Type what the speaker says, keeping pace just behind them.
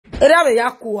Erabe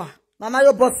yakua. Nana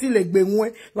yo bosi legbe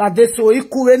nwe. La deso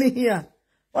ikure ni here.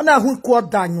 Ona hu iko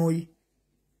danyo yi.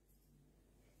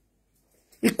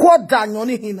 Iko danyo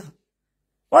ni hina.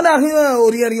 Ona hu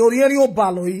orieri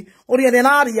obalo yi. Orieri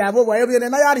na ari ya bo wa. Orieri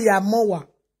na ari ya mowa.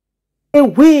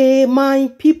 Away, my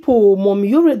people, Mom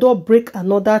Iyore don't break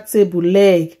another table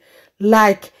leg.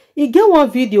 Like, you get one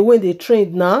video when they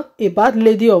trained now, a bad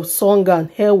lady of song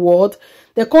and hair word.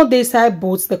 They can't they side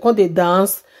boots, they can't they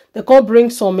dance, they can't bring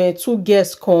some two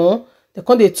girls come, they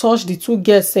can't they touch the two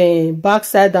girls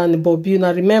backside and bobby.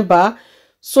 Now remember,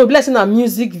 so blessing a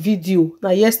music video. Now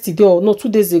yesterday or no 2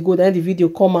 days ago, then the video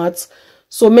come out.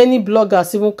 So many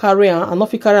bloggers even carry and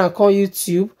not carry on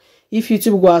YouTube. If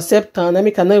YouTube will accept and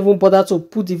I cannot even bother to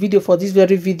put the video for this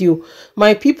very video.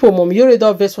 My people, Mom Iyore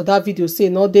don't vex for that video. Say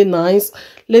no, they nice.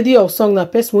 Lady of song, na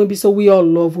person will be so we all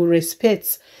love, we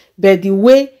respect. But the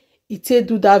way it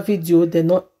do that video, they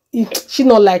not she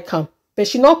not like him. But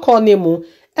she not call name.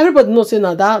 Everybody knows say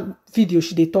now that video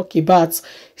she they talk about. She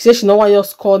say she not want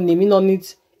just call name. He not need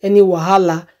any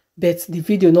wahala. But the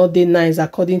video not they nice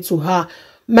according to her.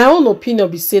 My own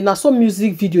opinion be say now some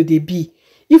music video they be.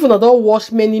 If I don't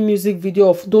watch many music video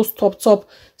of those top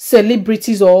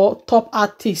celebrities or top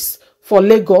artists for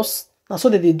Lagos, that's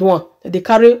what they do. They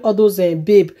carry all those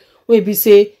babe when be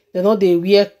say they know they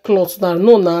wear clothes now.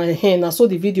 No, that's what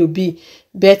the video be.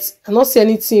 But I not say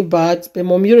anything bad. But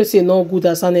Mom Iyore say no good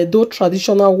as an Edo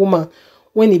traditional woman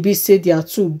when it be say they are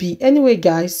too be. Anyway,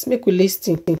 guys, make we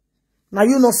listen. Now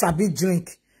you know sabi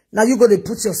drink. Now you go to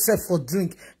put yourself for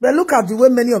drink. But look at the way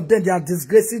many of them they are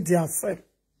disgracing themselves.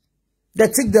 They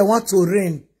think they want to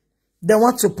reign. They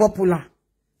want to popular.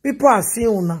 People are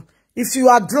seeing now. If you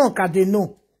are drunk, they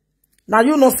know. Now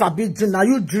you know sabi drink. Now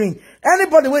you drink.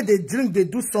 Anybody where they drink, they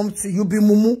do something. You be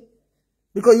mumu.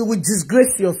 Because you will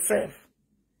disgrace yourself.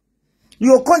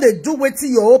 You can't do what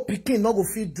your own picking not go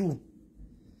fit do.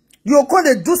 You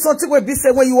can't do something where be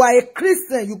say when you are a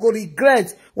Christian, you go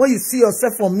regret when you see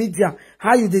yourself on media,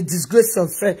 how you they disgrace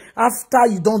yourself after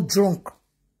you don't drunk.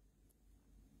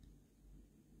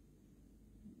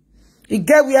 You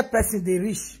get where person they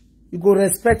reach, you go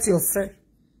respect yourself.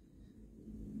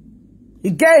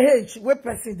 You get age where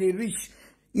person they reach,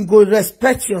 you go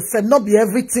respect yourself. Not be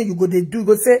everything you go they do. You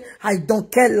go say, I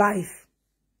don't care life.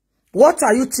 What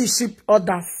are you teaching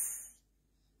others?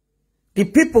 The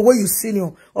people where you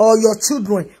senior, or your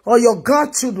children, or your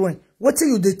grandchildren, what do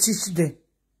you they teach them?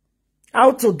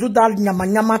 How to do that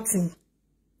nyama thing.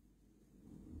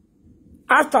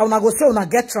 After una go say una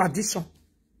get tradition.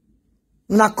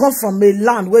 Una come from a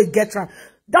land where you get tradition.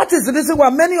 That is the reason why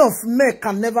many of men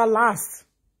can never last.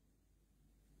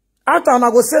 After una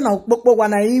go say na ukpokpo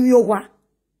wana imyowa.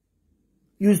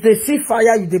 You they see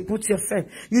fire, you they put yourself.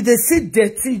 You they see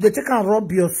dirty, you they take and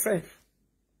rub yourself.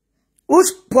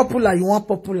 Who's popular you want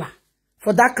popular?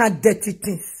 For that kind of dirty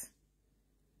things.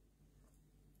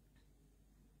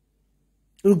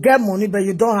 You get money, but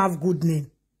you don't have good name.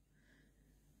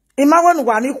 Imagine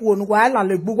wani kuonu wa la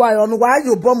legbuwa yo nu wa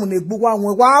yo bomu negbuwa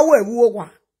won wa we wo.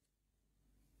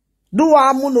 Do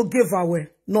wa mu no give away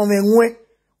no menwe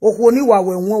okuoni wa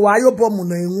we won wa yo bomu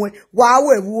no enwe wa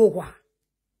we wo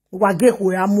wa ge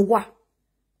ko amuwa.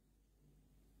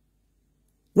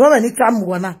 No me ni tamu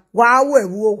wana wa we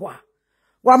wo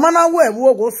wa mana we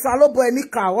wo salobo eni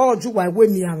ka wa oju wa we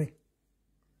mi ame.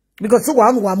 Because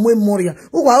wa mu memoria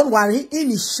wa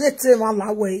initiate ma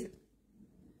la we.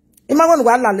 Imagine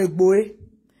wa la legboe.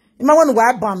 Imagine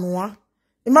wa banwa.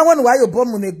 Imagine wa yo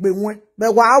bomu negbe nwe. Be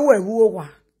wa we wo.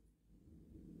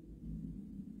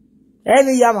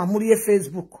 Any yama muri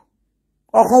Facebook.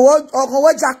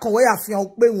 Okan jakan we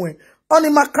afian pe nwe. Oni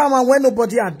makama when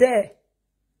nobody are there.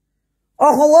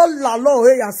 Okan la lo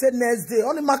ya say next day.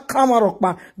 Oni makama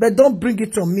rokpa, but don't bring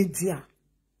it on media.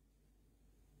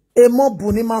 E mo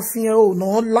buni ma fian o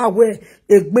no la we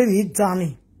egbe ni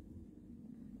dani.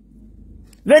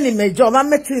 Veni mejo, ma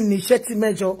meti ni sheti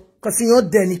mejo, kasi yo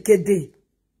deni kede.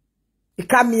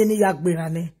 Ikami ni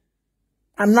yagberane.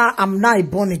 I'm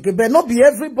not born again, but not be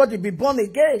everybody be born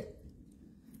again.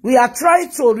 We are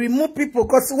trying to remove people,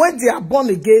 because when they are born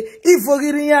again, ifo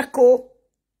girinyako,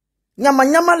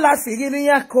 nyama lasi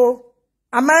girinyako,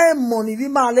 amae money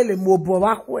vima alele mobo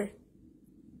wakwe.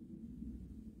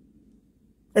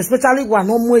 Especially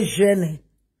wano mwe jene,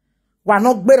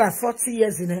 wano gbera 40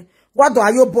 years in. What do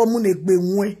you bomu negbe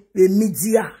nwe the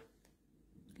media?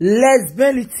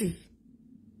 Lesbianity.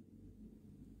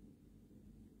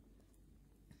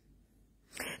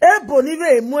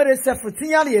 Bonive e mwere sefu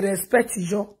tinyali respect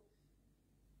yo.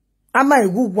 Ama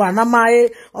egugwa na mae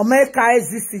omeka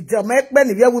exist je omekpe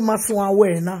ni bia we maso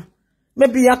awe na.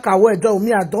 Maybe ya ka we do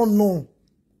me I don't know.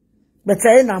 But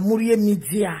I na murie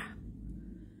media.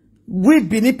 We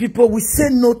Benin people, we say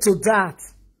no to that.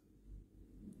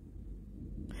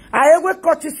 I ever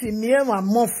cut it in me and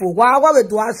monfo. Why we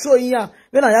do I show here?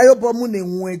 When I have a moon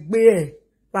in Wegbe,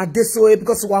 but this way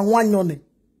because one yone.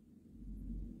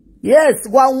 Yes,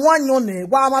 one yone.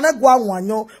 Why am I one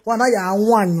yo? One I am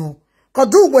one yo. Cause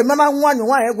do we man one yo?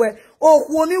 Why we? Oh,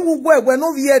 who you we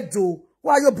no do?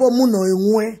 Why you bomuno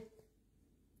in we?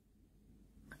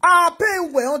 I pay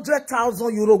we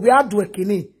 €100,000. We are doing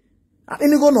kini.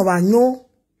 Ini go no banyo.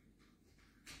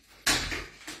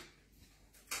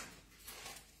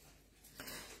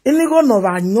 Ini go no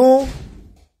banyo.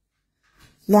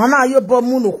 No na yo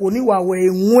bomuno ko ni wa we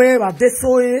nwe ba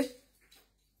deso e.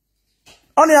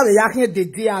 Oni ave yakin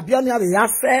dede abi oni ave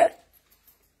yase.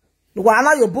 Wa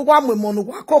na yo bugwa mwemo no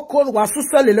wa kokko no wa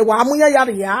suselele wa amunya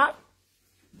yare ya.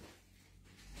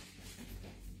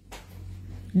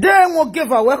 They won't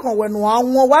give away when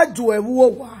one what do a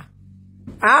war.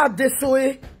 Ah, this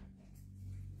way.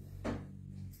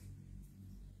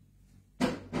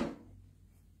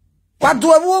 What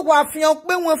do a war? What feel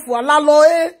when for la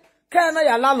loe? Can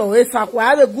I la loe?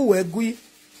 Sakwa go a gui.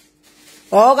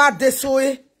 Oh, got this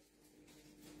way.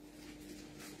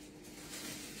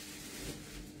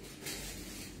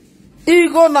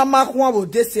 Ego na makwa wo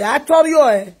desi. I told you,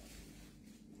 eh.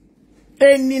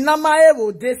 Eni na mae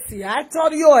wo desi. I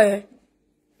told you, eh.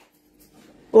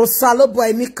 O salo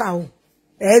boy mi kao.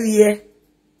 Eviye.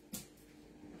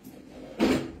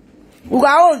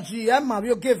 Uga oji ema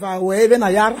bio give away even na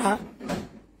yara.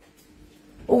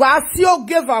 Uga si o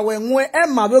give away nwe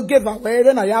ema bio give away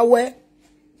even na yawe.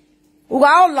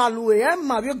 Uga o laluwe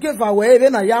ema bio give away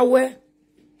even na yawe.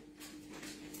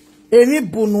 Emi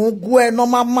bunu gwe no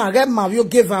mama ema bio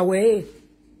give away.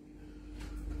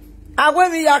 Agwe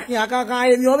mi yakin akaka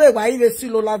emi obe gba ibe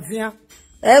silo la via.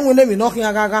 Enwe mi no kin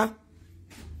akaka.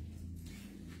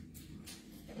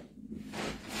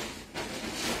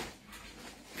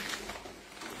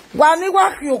 Wani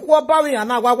wa ki okwo ba wi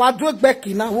ana wa do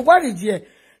gbeki na wo gwa rijie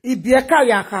ibi e ka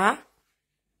ya ka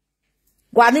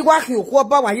wani wa ki okwo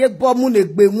ba wa ye gbo mu le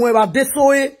gbe mu e ba de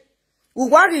so e wo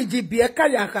gwa riji bi e ka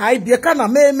ya ka ibi e ka na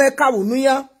me ka wonu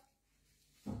ya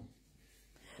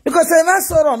because e na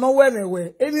soro no we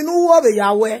mewe emi nu wo be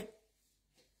ya we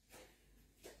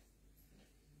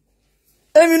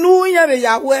emi nu ya be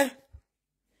ya we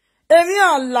emi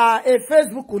ala e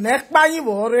Facebook na pa yin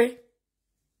wo re.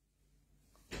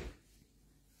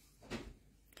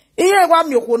 Iye wa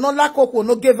mi ko no la koko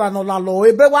no give no la lo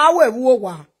ebe wa we wo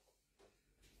wa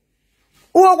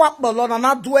uwo wa polo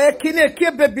na do e kini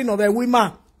ki baby no be wi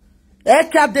ma e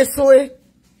ka de so e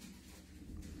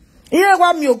iye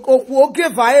wa mi oku o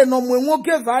give e no mu enwo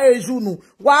give e junu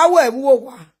wa we wo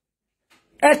wa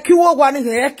e ki wo wa ni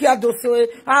e ki ado so e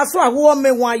aso awo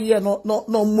me wa ye no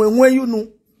mu enwo yunu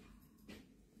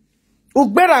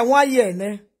ugbera wa ye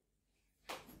ne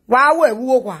wa we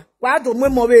wo wa do mu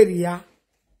mo be ri ya.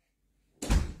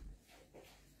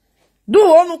 Do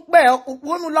onu pe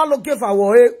onu la lo give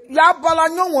away ya bala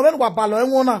nyon won wa balo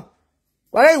enwon na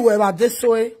wa iwe ba de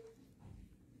so e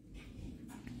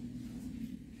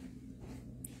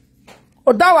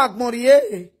o da wa gbon ri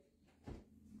e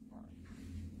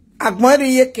agbon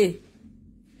ri yeke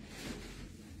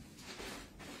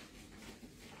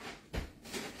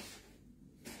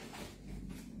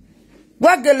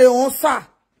wa gele on sa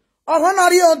o na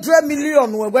ri 100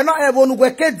 million we na e bonu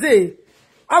gwe keje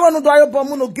awonu do ayo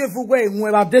bomu no give we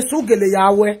enwe ba de so gele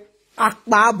yawe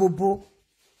apa abobo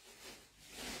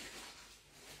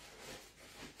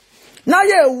na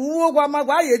ye wu gwa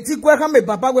magwa ye ti gwe ka me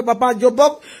baba gwe baba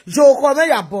jobo jo ko me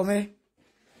ya bo me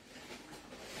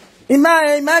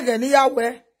ima ge ni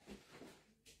yawe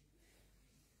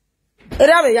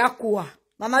ere abe yakua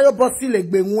na yo bo si le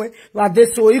gbe nwe ba de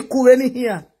so ikure ni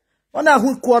hia ona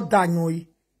hu ku odanyo yi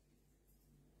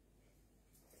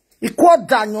iku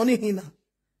odanyo ni hina.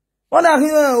 Ona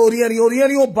hiyo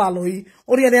orieri obalo yi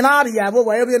orieri na ari abo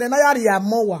wa orieri na ari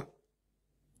amowa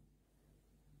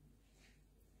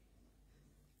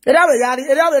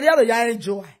ere ya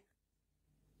enjoy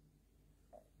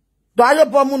do ayo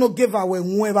bomu no give away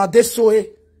nwe ba de so e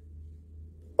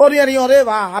orieri ore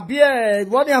ba abi e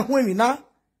woni ahun mi na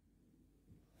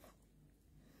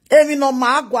emi no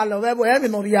ma agwa lo we bo emi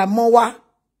no ri amowa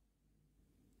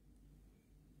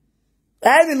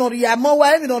emi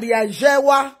no ri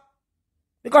ajewa.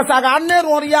 Because I got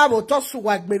never able to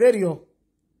swag berio.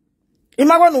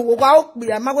 Imagine wo wa okpi,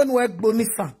 imagine wo egbo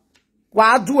nifa.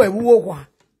 Wa do e wo wa.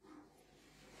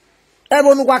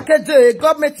 Ebo nu wa keje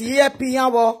government ye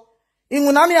pian wo.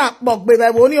 Inuna ni apogbe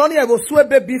be wo ni oni e bo su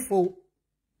ebe bifo.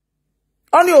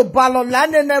 Oni o balo la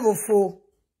ne ne bo fo.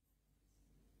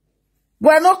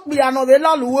 Bueno, be a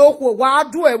novela luo, wa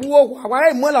do a wo,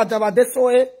 wa mola dava de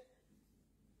soe.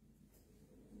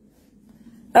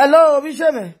 Hello,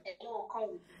 Vijeme.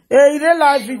 Hey, il est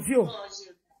live video.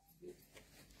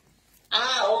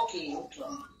 Ah, okay.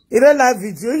 Il est live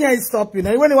video. He ain't stopping.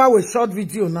 Now, when you want a short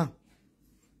video now.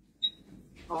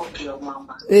 Okay,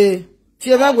 mama. Eh,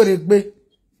 she ever with it be.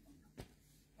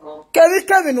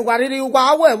 Kevin, what did you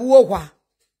wa?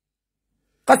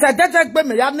 Cause I detect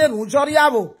me, ya ne rujori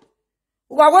abo.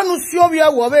 Wa wenu show ya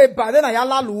wo be ba then ya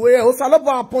la luwe o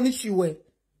salobo punish you.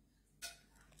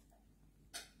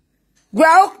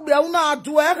 Well, we are not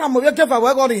do I come over to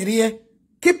our God here.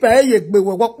 Keep a ye be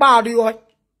what party or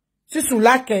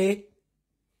Sisulake.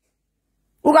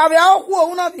 Ugavia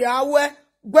who una the hour,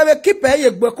 where keep a ye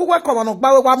be cook on a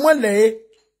bow one lay.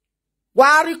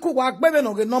 Why cook work baby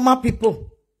no normal people?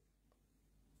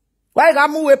 Why got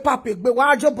move a puppy, but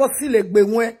why your bossy leg be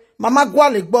when Mama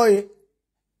Gualic boy?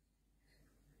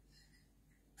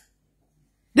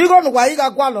 Do you know why you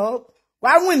got Gualo?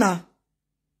 Why winner?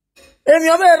 Emi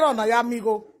obe ya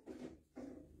amigo.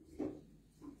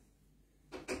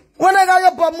 When I got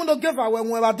your bomb no give away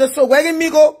when about this so where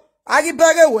amigo, I get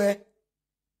back away.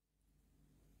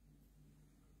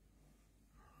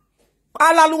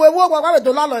 Ala luwe wo wa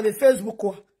do la lo the Facebook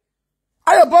ko.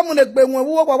 Ayo bomb no gbe won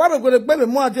wo wa go gbe me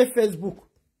mo ade Facebook.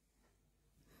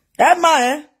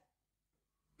 Emma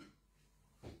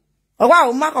Owa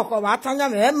o ma kokko wa tanya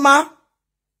me Emma.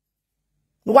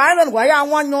 Wa ren wa ya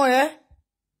wan yo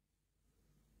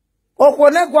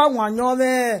Okone gwa wanyo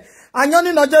me anyo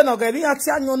ni noje no gari ati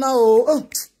anyo na o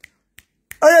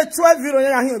oye 12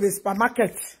 ya hin be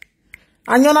supermarket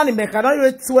anyo na ni meka na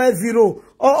 12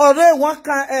 ore one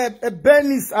kan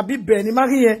Benis abi Beni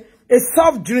marie a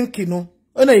soft drink no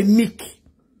na a milk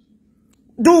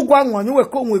du gwa wanyo we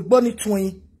ko we gbo ni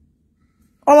twin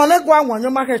o le gwa wanyo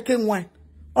makeke wine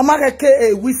o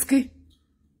makeke whiskey.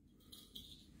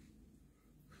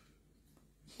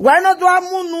 Why not do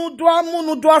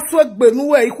a swag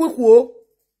benu we ikuku?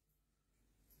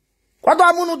 What do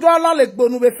amunu do a lalek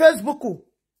benu be Facebook?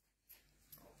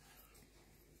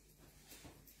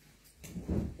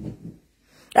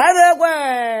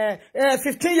 Anyway,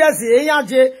 15 years in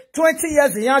yaje, 20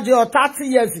 years in yaje, or 30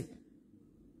 years.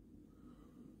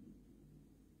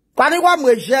 Kwani wa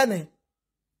mwejene?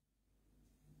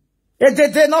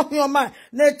 Did not your mind.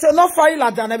 Ne to no fire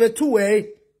la than ever 2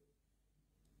 way.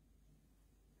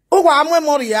 Uwa amwe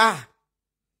moria.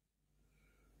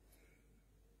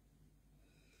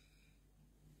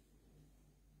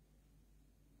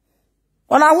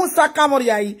 Ona hu saka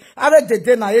moria yi, ave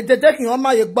dede na, e dede ki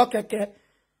oma ye gbo keke.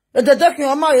 E dede ki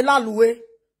oma ye laluwe.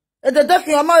 E dede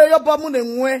ki oma ye yobo mu ne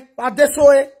nwe,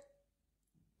 adesoe.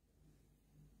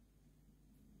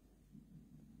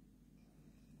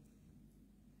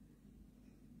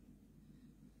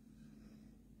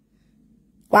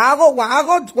 Wago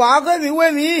mi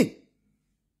we mi.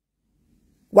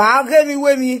 Wage mi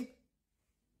we mi.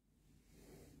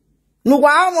 Nu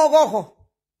wa mo gogo.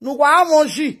 Nu wa mo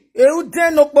ji. E u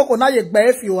den no poko na ye gba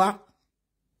efi wa.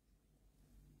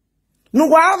 Nu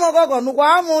wa mo gogo, nu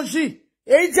wa mo ji.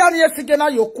 E ja ni esike na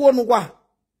yoku nu wa.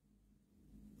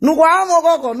 Nu wa mo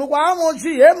gogo, nu wa mo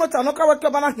ji. E mo ta no ka wa ke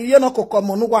bana hiye no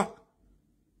kokomo nu wa.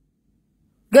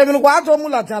 Gemi nu wa to mu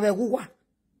la jabe gu wa.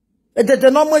 E de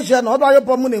no mo je no do ayo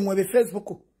bo mu ne nwe be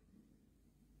Facebook.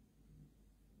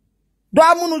 Do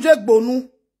amunu je gbonu.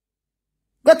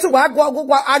 Getu wa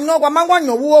gwa anyo gwa mangwa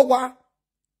nyo wo gwa.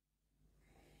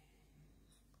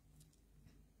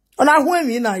 Ona hu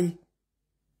emi na yi.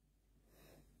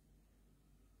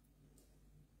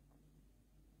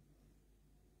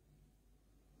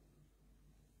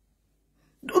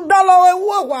 Dalo e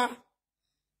wo gwa.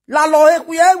 La lo e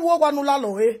ku ye wo gwa nu la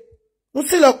lo e.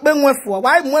 Nsi lo pe nwe fo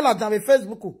wa mu la dan be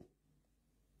Facebook.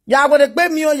 Ya go de gbe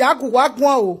mi o ya ku wa gun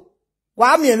o.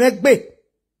 Wa mi eme gbe.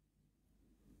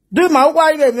 Do ma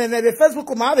wa ile me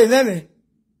Facebook ma be me.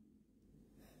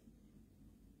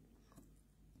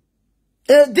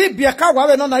 E di bieka wa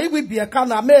we no na iwi bieka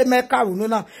na me ka ru no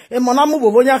na e mo na mu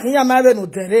bobo nya kin ya ma be no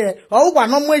dere o wa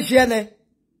no mo ehie ne.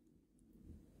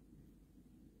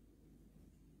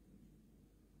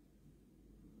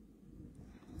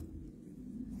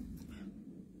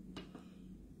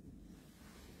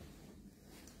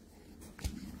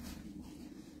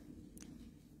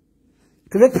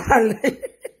 Tu veux parler?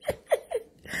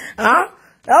 Hein?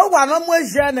 O wa no mo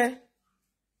ehie ne.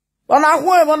 Ona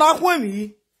hu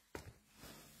mi.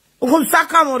 O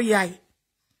saka moriai.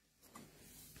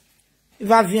 Il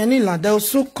va venir là, dans le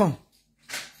soukon.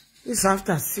 It's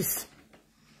after 6.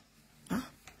 Huh?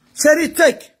 Sherry,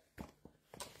 take.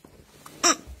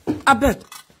 I bet.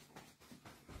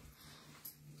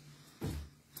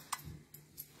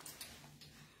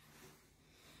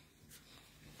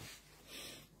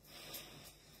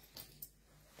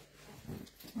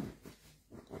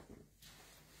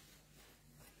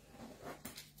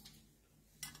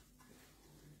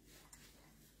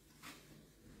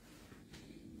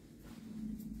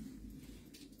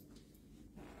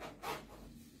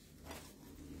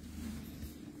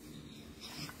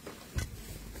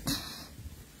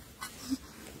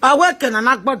 I work in an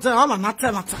akbot on a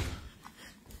temata.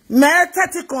 Me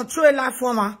 30 control life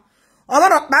for ma. A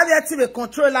lot of baby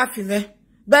control life in me.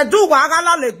 But do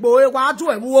wagala le boy, wa do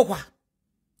a wowa.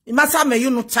 It must have me you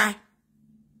no tie.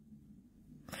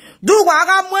 Do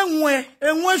waga mwenwe,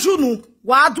 and when you know,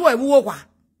 wa do a wowa.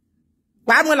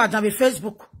 Why will I have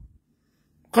Facebook?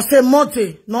 Cause a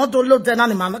monte, no do load the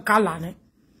animal calane.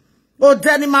 O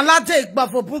deni malade, but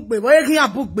for book be, where he a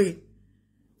book be.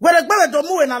 Where the baby do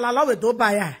move and allow it to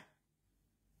buy.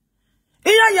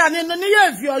 Iya ni no ni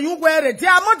you wear it. There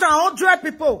are more than 100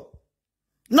 people.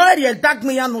 No area dark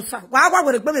me no sa. Wa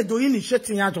we the do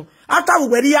initiating yajo. After we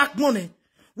wear yak money.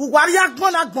 We wear yak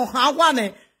money gbon ha wa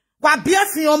ne. Wa bia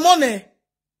fin your money.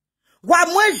 Wa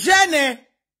mo jene.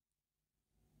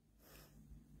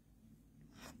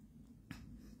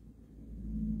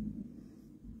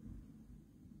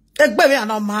 Egbe me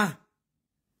anoma.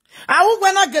 Awu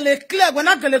gwena gele clear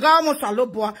gwena gele ga mo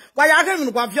saloboa. Wa ya ge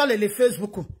mi gwa viole le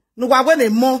Facebook. Nu gwa we ne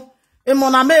mo. E mo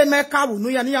na me ka wu nu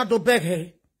ya ni ya do beg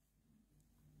he.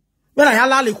 When I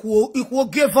yala equal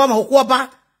give from a quaba.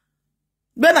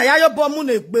 When I yayo bomu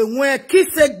ne be when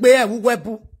kiss a be a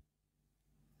webu.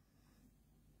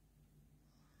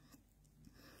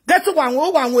 Get to one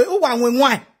way,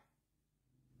 why?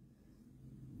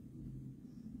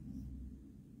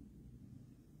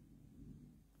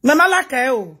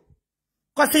 Memalakeo.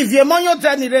 Cause if you money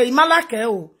journey,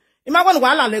 Malakeo. Imagine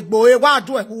while I let boy, why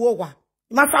do a woowa?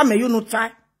 Imagine you no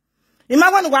tie.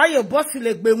 Imagine why your boss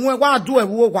leg be why do a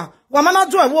woowa.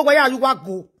 Wamana do a wowa ya you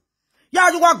go. Ya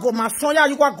you go my son, ya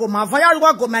you go my vaya, you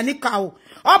go my nicao.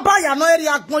 Oba ya no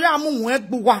area go ya mu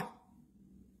egbuwa.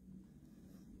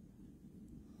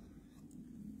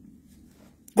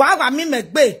 Wa mi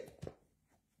megbe.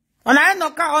 Ona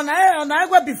no ka ona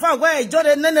egwe before where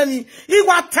jore neneni. I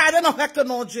wa tire no heke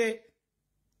no je.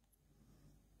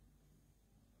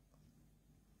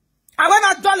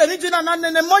 Awena dole ni jina na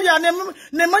ne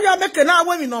moya meke na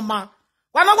awe mi no ma.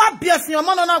 Wana wa biasi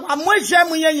omo no na wa moje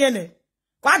mu yene.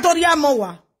 Kwa dori amo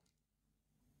wa.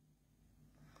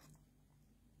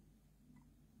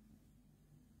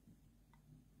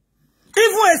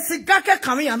 Even a sigake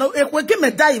kami ya no ekwe gi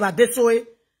me dai ba desoe.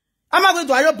 Ama we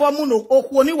do ayo bomu no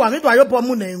okuo ni wa me do ayo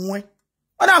bomu na enwe.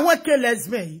 Oda ho ke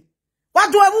lesme. Wa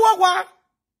do ewu wa.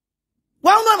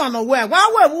 Wa no ma no we. Wa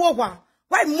ewu wa.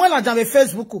 Why mo la jam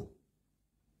Facebook?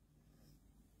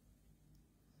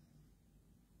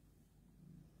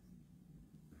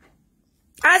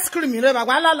 Ice cream you never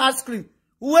wala ice cream.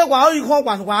 Uwe wa o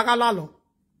ihon wa aga lalo.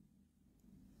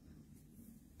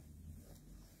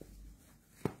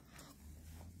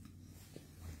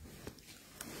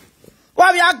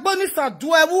 Wa bi agboni sa du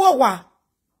ewu wa.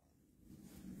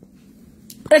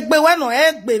 Egbe we no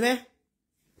egbe me.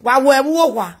 Wa wo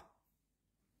ewu wa.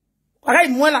 Wa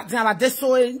mo la tin aba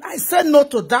deso. I said no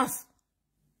to that.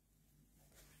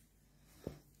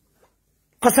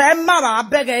 Cause I am mama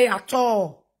beg at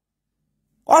all.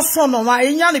 Also no ma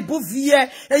enya ni bu vie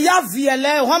e ya vie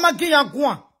le ho ma ge ya go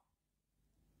a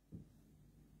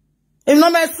e no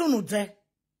me sunu de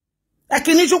e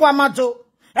kini ju wa majo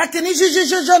e kini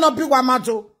jijijo no bi wa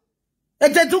majo e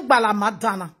de du gbala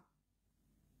madana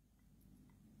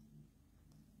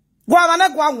gwa ma na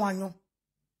gwa wanyo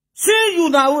see you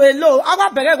na elo awa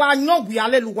bere gwa anyo gwi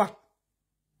ale luwa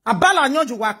abala anyo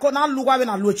ju wa ko na luwa we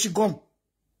na lu chigom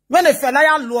when e fela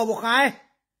ya lu obo kan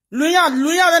Luya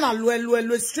when I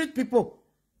lo street people.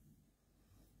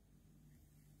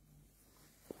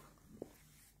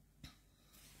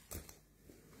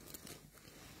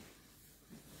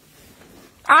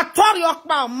 Atori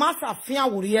okpa o masa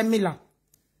fian wuri emila.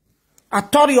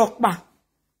 Atori okpa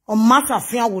o masa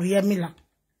fian wuri emila.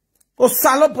 O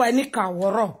salopo eni ka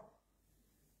woro.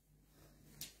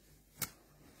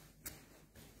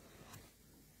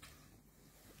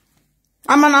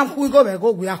 Amana kuigo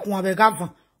bego gwi akun abega van.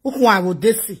 Ukwa wo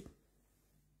desi.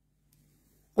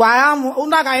 Wa am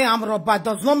una ga am robber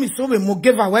does not mean so we mo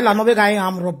give away la no be ga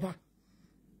am robber.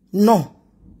 No.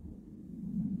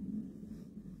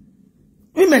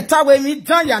 We me ta we mi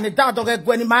dan ya ni da do ge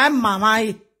gwe ni ma mama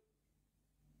yi.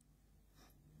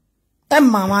 E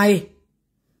mama yi.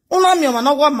 Una mi o ma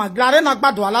no wo maglare na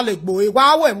gbado ala le gbo e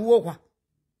wa we wo kwa.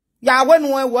 Ya we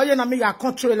nu e wo ye na me ya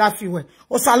control la fi we.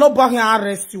 O sa lo bo hin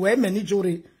arrest we me ni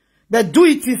jore. But do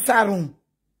it in room.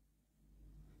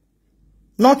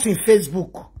 Not in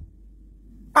Facebook.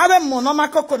 Ave monoma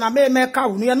koko na me ka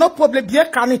unu no problem bie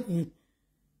ka ni.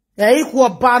 E iku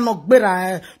oba no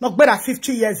gbera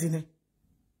 50 years in.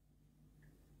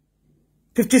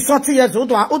 50 something years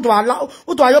odo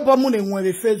ayobo mu na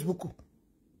enwe Facebook.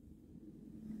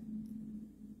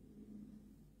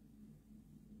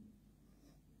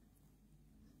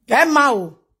 Emma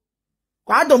o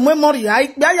Kwa do memory ai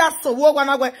bia ya so wo gwa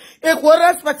na gwe e ko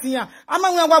respect ya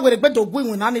ama nwa gwa gwe gbedo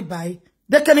gwi na ni bai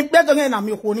de ke ni gbedo nge na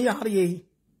mi ko ni hari yi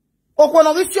okwo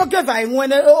no gi sio ge vai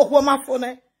nwene okwo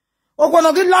mafone okwo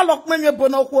no gi lalok menye bo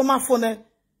no okwo mafone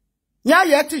nya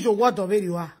ye ti jo wo do be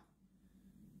riwa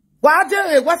wa de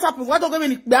e WhatsApp wa do ge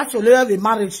ni gbe aso le we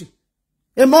marriage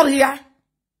e mori ya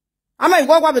ama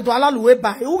igwa gwa be do alalu we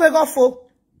bai u be go fo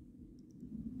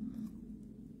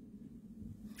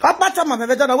Apata ma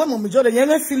bebe dada we mo mijore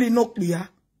yene fili no clear.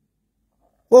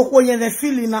 Okwo yene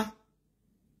fili na.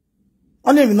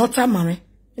 Only we not mame.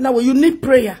 You know you need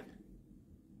prayer.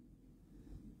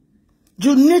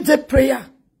 You need a prayer.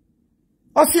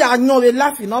 Osi anyo we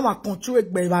lafi no ma kontu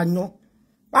egbe anyo.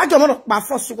 Wa jo mo pa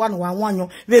force wa no wa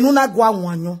anyo. We nu na gwa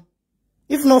anyo.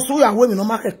 If no so ya we mi no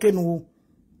ma keke no.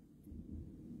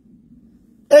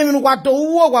 E mi no wa do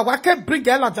wo wa ke bring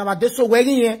ela jaba de so we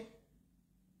yin.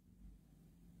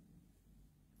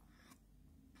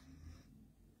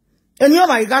 Enyo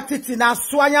ma igatiti na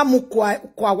swanya mu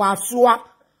kwa wa swa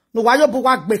no wa yo bu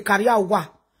wa gbe karia wa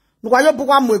no wa yo bu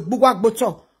wa mu egbu wa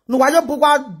gboto no wa yo bu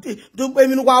wa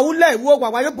emi no wa ule wo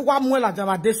wa yo bu wa mu la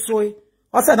jaba de so e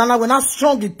o said na we not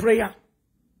strong in prayer.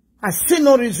 I see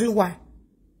no reason why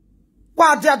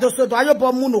wa dia do so do ayo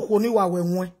bo mu no ko ni wa we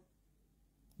nwe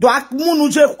do mu nu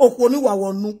je okwo ni wa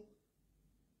wonu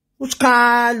which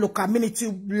kind of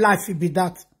community life be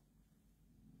that.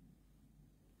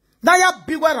 Daya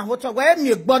biwera hocha we mi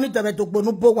egbo ni debe dogbo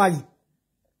nu bo wayi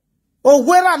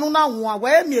owera nu na nwa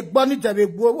we mi egbo ni debe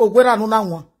owera nu na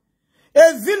nwa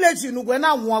e village nu we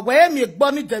na nwa we mi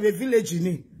egbo ni debe village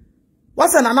ni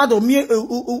wase na do mi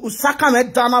usaka me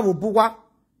dana bo buwa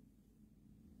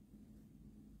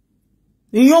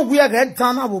iyo wi ge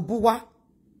dana bo buwa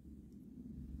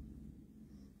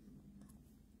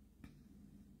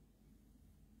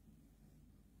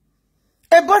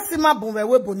e bosi ma bon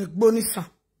we bo ni gbo ni sa.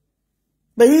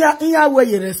 But here where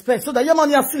you respect, so that your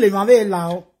money are feeling my way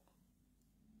lao.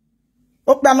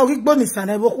 Okpa no gigbo ni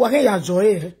sana bo kwa ya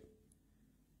joy.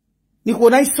 Ni ko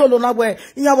na solo na we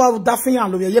iya wa dafin ya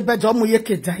lo ye bejo mo ye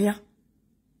kedanya.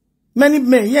 Many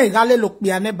men ye gale lo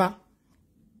pe aneba.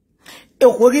 E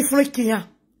ko ri freaking ya.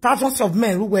 Thousands of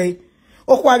men we.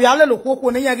 Okwa bi ale lo ko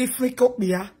ne ye ri freak op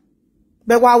ya.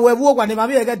 Be wa we wo kwa ne ma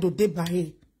be ge do de ba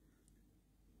he.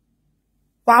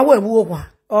 Wa we wo kwa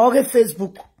o ge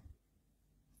Facebook.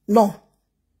 No.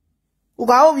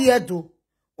 Uga o yedo.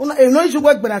 Una e no iju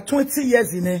work bena 20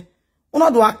 years in e.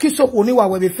 Una do akiso ko ni wa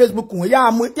we Facebook won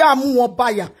ya mu won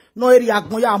baya no eri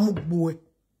agbon ya mu gbo e.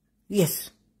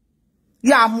 Yes.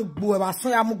 Ya mu gbo e ba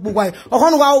san ya mu gbo wa.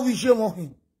 Okonu ga o wi je won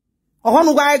hin.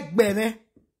 Okonu ga egbe me.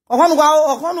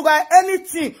 Okonu ga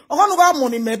anything. Okonu ga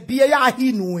money me bie ya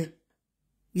hinu e.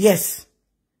 Yes.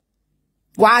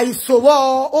 Wa iso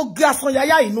wo o gason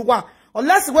ya inu wa.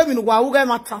 Unless we mi nu wa u ga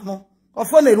mata no.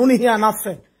 Ofo na runi here na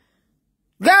fe.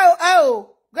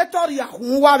 Get ori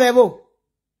ahun wa bebo.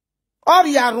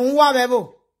 Ori arun wa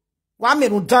bebo. Wa me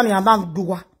run dani aban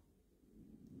duwa.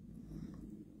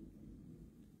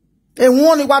 E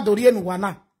won ni wa dori enu wa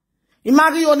na.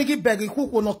 Imagine you only beg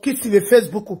ku no kiss the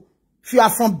Facebook. If you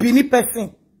are from Bini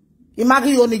person.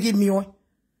 Imagine you only give me one.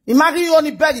 Imagine you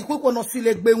only beg ku no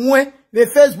sile gbe won the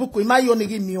Facebook. Imagine you only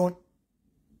give me one.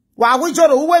 Wa wi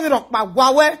joro uwe mi ro pa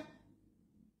wa we.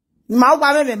 Ma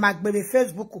wa me magbe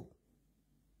Facebook.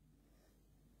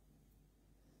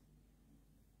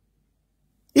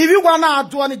 If you wanna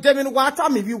do any demon water,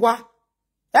 me you wa.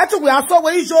 Etu we aso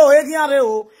we ijo egiare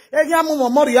o, egiamu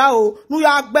momoria o, nu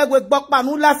ya gbegwe gbokpa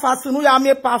nu la fasu nu ya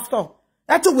me pastor.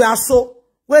 Etu we aso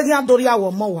we egian doria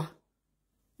wo mo wa.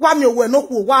 Wa mi owe no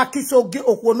ku wa kisi ogi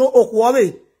okwo no okwo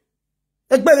we.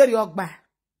 Egbere ri ogba.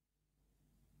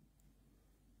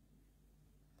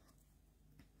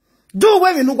 Do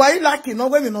we no why like no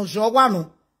we no jo wa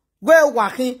no. We wa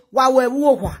hin wa we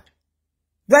wo wa.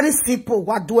 Very simple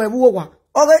wa do we wo wa.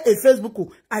 Over a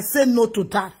Facebook, I say no to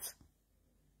that.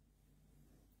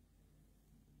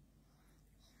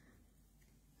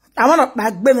 I want to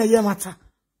back me ye matter.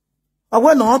 I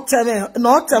will not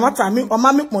tell matter me or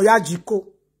mammy moyajiko.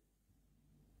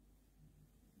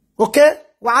 Okay?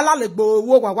 Wala le bo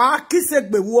wa kiss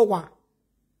egbe wo.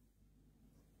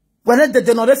 When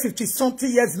they another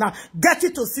 50-something years now, get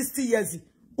it to 60 years.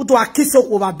 Who do I kiss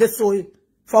over this way?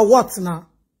 For what now?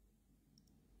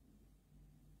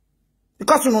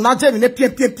 Because you know not Jamie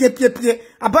pie.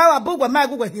 About we my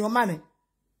go with your money.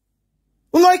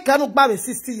 You know it cannot buy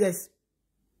 60 years.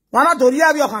 Wana do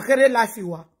ria bi o kan kere life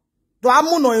wa. Do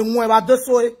amu no enwu e ba do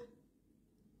so e.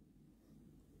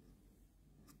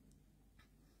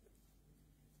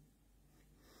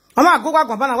 Ama go gwa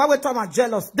gba na wa we to ma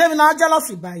jealous. Dem na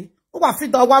jealous bai. O gba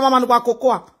fit do wa mama no gwa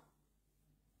koko a.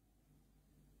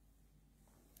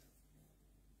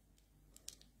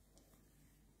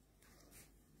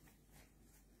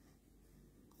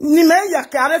 Ni me ya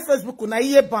kare Facebook na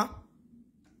iye ban.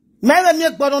 Me mi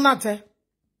egbono na te.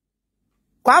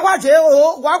 Kwa je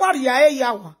o, kwa ria e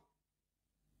ya wa.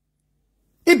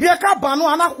 Ibieka banu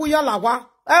anaku ya la wa.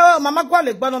 Mama gwa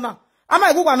le gbono na.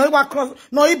 Ama igwa no igwa cross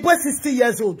no ibo 60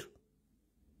 years old.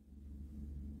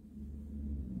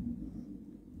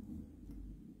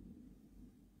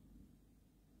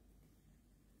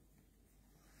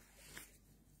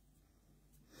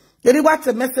 You what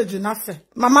a message in us.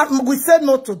 Mama, we say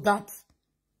no to that.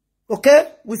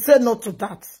 Okay? We say no to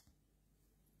that.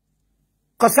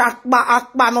 Because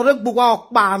akba no regbuwa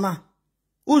akba na.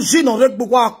 Uji no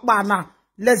regbuwa akba na.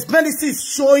 Lesbianism is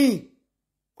showing.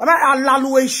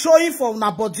 Alalu is showing for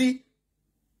una body.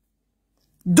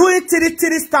 Doing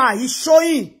tiri star is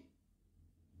showing.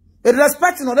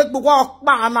 Respect no regbuwa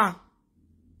akba na.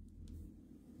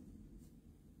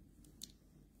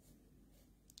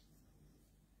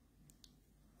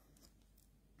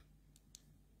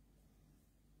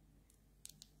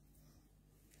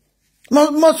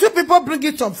 Most people bring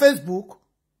it on Facebook.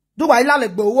 Do I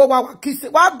like go kiss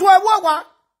it? What do I want?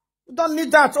 You don't need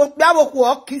that. Oh, I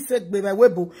will kiss it, baby,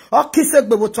 webo. Or kiss it,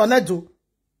 baby, tornado.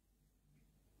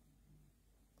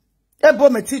 Ebo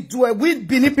meti do it. We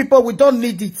Benin people, we don't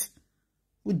need it.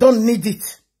 We don't need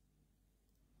it.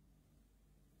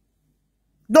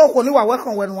 Don't only work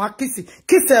on when we kiss it.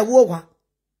 Kiss it, wowa.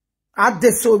 At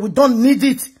the so we don't need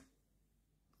it.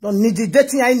 Don't need the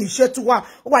dating I initiate to what?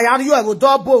 Why are you a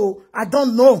double? I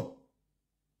don't know.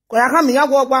 But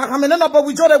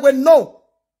we just no.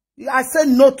 I say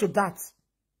no to that.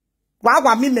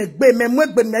 Why me make be me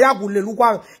ya gule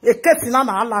luwa e kesi na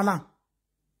alana.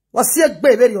 Wasi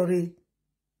egbe very ore.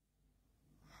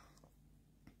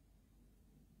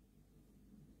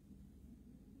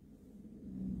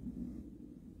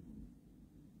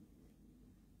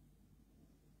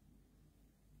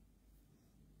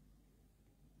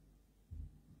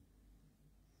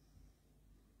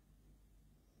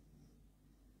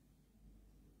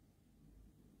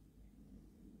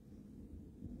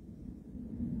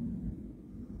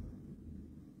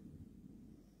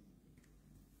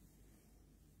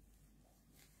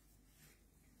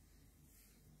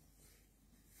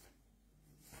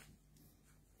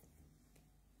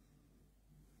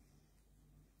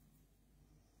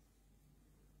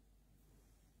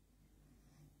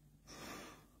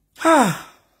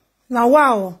 Now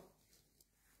wow.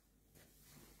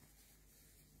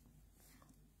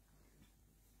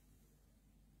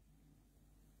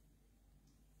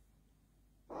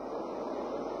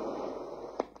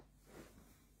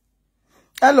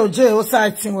 Hello, Jay, what's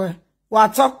happening?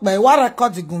 What talk by what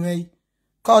record the gume?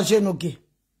 Cause you no gay.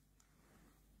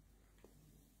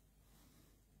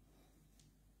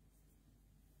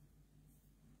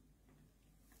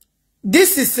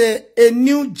 This is a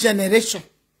new generation.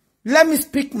 Let me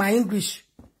speak my English.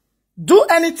 Do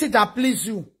anything that please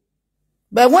you.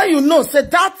 But when you know, say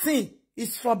that thing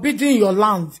is forbidden your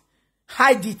land,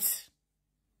 hide it.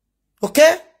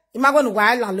 Okay? Imagine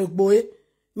why la boy.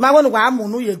 Imagine why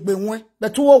monu yegbe nwe.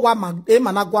 But tu wa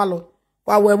managwalo.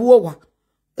 Wa wewo.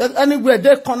 Anywhere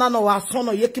they corner no wa son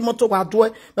no yeki moto wa doe.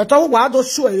 But wa do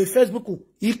show e Facebook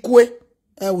ikwe.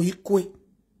 Ikwe.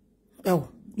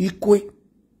 Ikwe.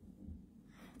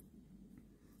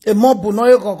 E mobu no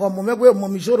yogo momegwe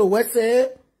momijoro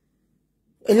wese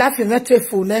e la finete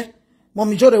fune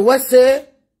momijoro wese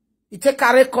ite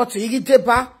kare cut igi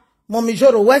deba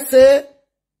momijoro wese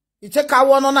ite ka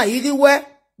wono na igi we.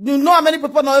 You know how many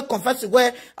people know confess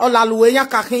where all aluenya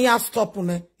kakinya stop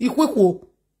ne ikweku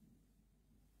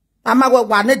amagwe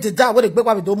wa ne dida we gbe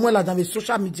kwa be do mu la than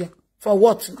social media for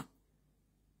what now?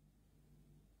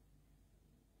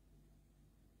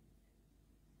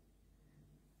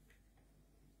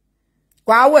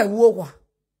 Kwa we wo kwa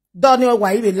doni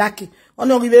wa ibe lucky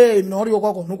oni ogibe no ri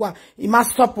okoko nukwa I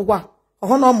must stop kwa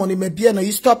ohono money me bia no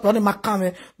you stop on ma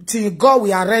come till God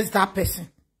will arrest that person.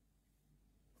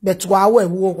 But wa we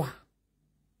wo kwa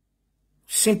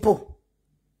simple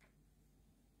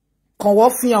kon wo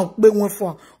fi an pe won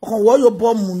fo kon wo yo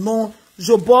bo mu no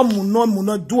jo bo mu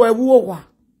no do e wo kwa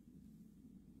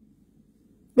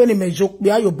be ni me jo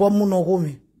pe ayo bo mu no ho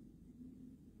mi.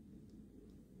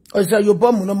 Oza yo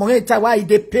bomu no mo heta wa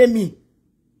ide pay me.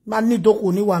 Man ni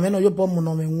doko ni wa me no yo bomu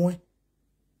no me nwe.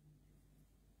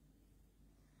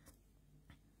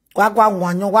 Kwa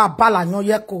wanyo wa bala nyo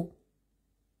yeko.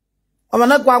 Oma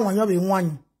na kwa wanyo be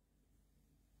nwanyo.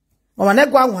 Oma na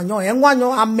kwa wanyo e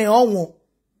nwanyo ame onwo.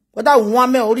 Whether nwa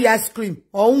me ori ice cream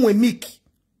or nwe milk.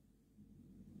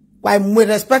 Kwa mwe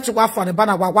respect kwa for the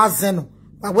bana wa zeno.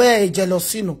 Wa we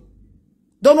jealousy no.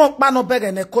 Don't know pa no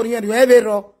beg ne korean you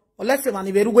ever. Let's say man,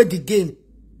 if you the game.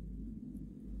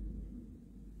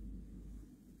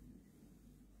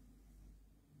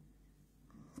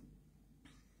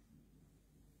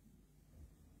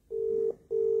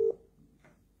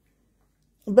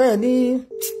 Benny,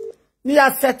 me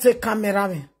a set a camera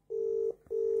me.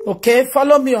 Okay,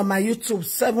 follow me on my YouTube,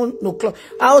 7 o'clock.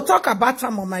 I will talk about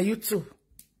them on my YouTube.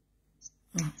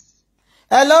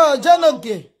 Hello,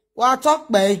 Jonoge. What talk,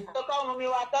 babe?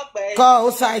 Call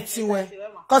outside to where?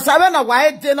 Cause I don't know why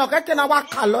I didn't know. I can't walk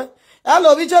color.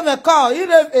 Hello, we just make call. You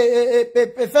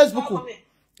Facebook.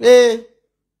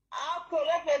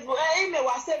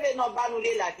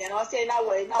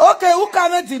 Okay, who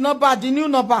can the number? The new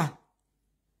number.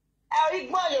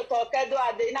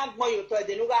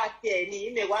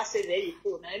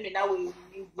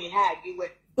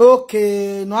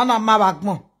 Okay, no, I'm not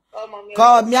more.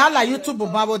 Call me ala YouTube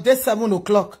about this 7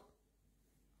 o'clock.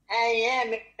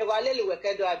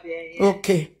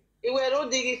 Okay.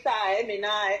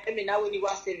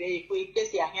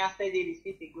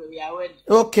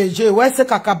 Okay, Jay, where's the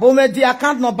kakabome the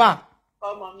account number?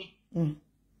 Oh, mommy. Oh,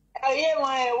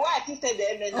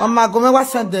 my God, what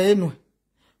send the in?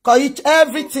 Call it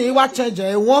everything what change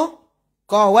a one.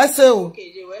 Call where's the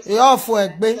you for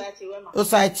it, babe?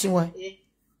 Society one.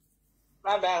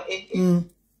 Bye bye.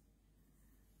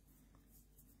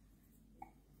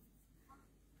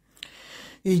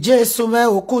 Ijesu me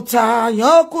okuta,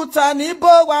 yokuta ni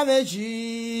bo wa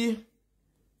meji.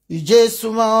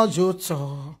 Ijesu me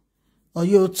ojoto,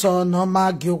 oyoto no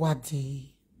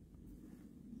magiwadi.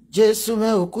 Jesu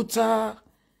me okuta,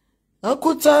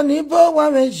 yokuta ni bo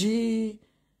wa meji.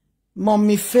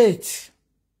 Mommy Faith.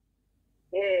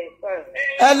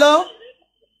 Hello?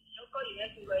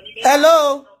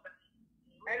 Hello?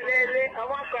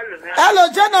 Hello,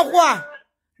 Janokwa.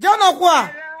 Janokwa.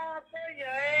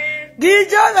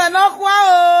 Gijo na nokwa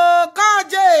o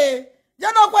kaje je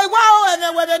nokwa igwa o ene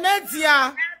we de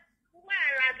netia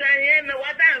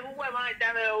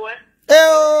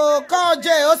o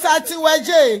kaje o sati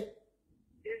weje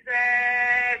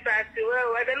sati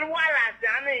we de wala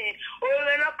jani o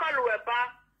le no call we ba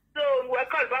so we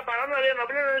call baba no le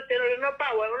no pa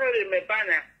we no le me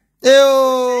bana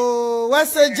o we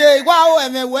se je igwa o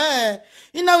ene we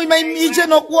ina we mai ije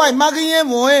nokwa imagine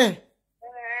mo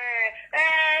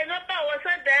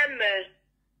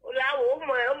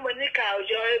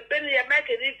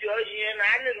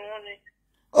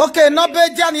okay, no be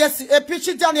Jan yes, a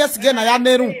pitchy Jan yes again. I am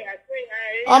neru.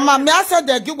 Oh, my master,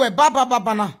 they give a baba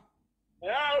babana.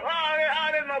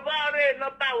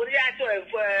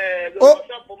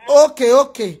 Okay,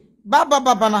 okay, baba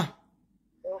babana.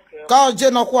 Call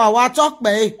Jenokwa, what talk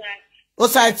bay?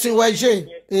 Oside to Waje,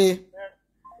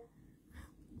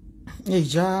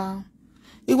 ja.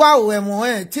 Iwa we mo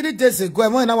 3 days ago,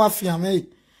 mo na wa fiame.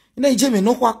 Ina ije me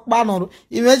no kwa pa no.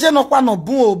 Imeje no kwa no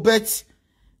bun o bet.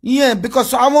 Yeah,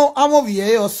 because I'm over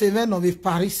here or 7 of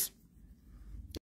Paris.